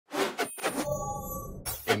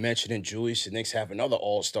mentioning Julius, the Knicks have another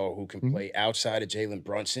all-star who can play outside of Jalen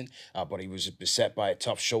Brunson, but he was beset by a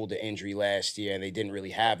tough shoulder injury last year, and they didn't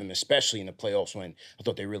really have him, especially in the playoffs when I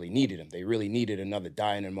thought they really needed him. They really needed another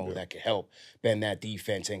dynamo that could help bend that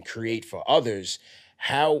defense and create for others.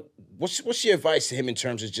 What's your advice to him in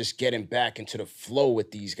terms of just getting back into the flow with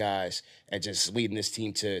these guys and just leading this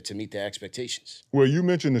team to meet their expectations? Well, you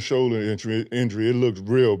mentioned the shoulder injury. It looked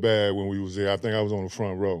real bad when we was there. I think I was on the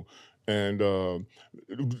front row. And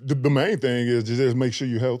the main thing is just make sure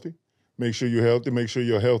you're healthy. Make sure you're healthy. Make sure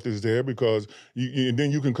your health is there because and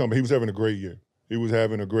then you can come. He was having a great year. He was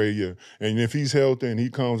having a great year. And if he's healthy and he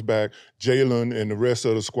comes back, Jalen and the rest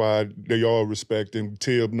of the squad, they all respect him.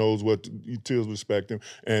 Tibbs respect him.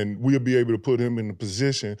 And we'll be able to put him in a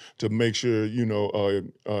position to make sure,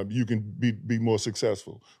 you can be more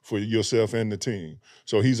successful for yourself and the team.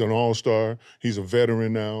 So he's an all-star. He's a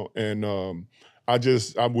veteran now. And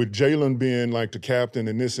with Jalen being like the captain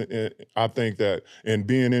and this, I think that, and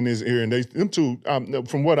being in his ear, and them two,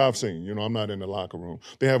 from what I've seen, I'm not in the locker room,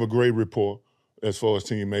 they have a great rapport. As far as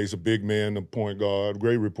teammates, a big man, a point guard,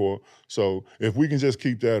 great rapport. So if we can just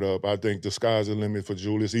keep that up, I think the sky's the limit for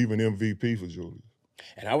Julius, even MVP for Julius.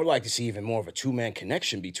 And I would like to see even more of a two-man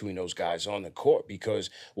connection between those guys on the court because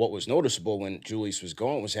what was noticeable when Julius was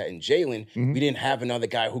gone was that in Jalen, we didn't have another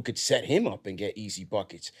guy who could set him up and get easy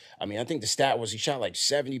buckets. I mean, I think the stat was he shot like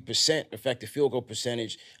 70% effective field goal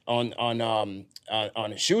percentage on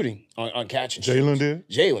shooting, on catching. Jalen did?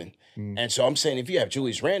 Jalen. And so I'm saying if you have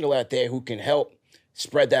Julius Randle out there who can help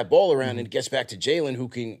spread that ball around and it gets back to Jalen who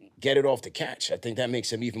can get it off the catch, I think that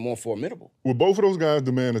makes him even more formidable. Well, both of those guys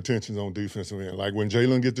demand attention on defensive end. Like when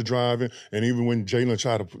Jalen gets to driving and even when Jalen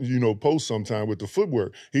try to, post sometime with the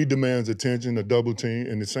footwork, he demands attention, a double team,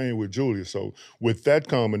 and the same with Julius. So with that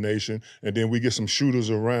combination, and then we get some shooters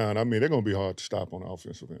around, I mean, they're going to be hard to stop on the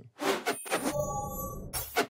offensive end.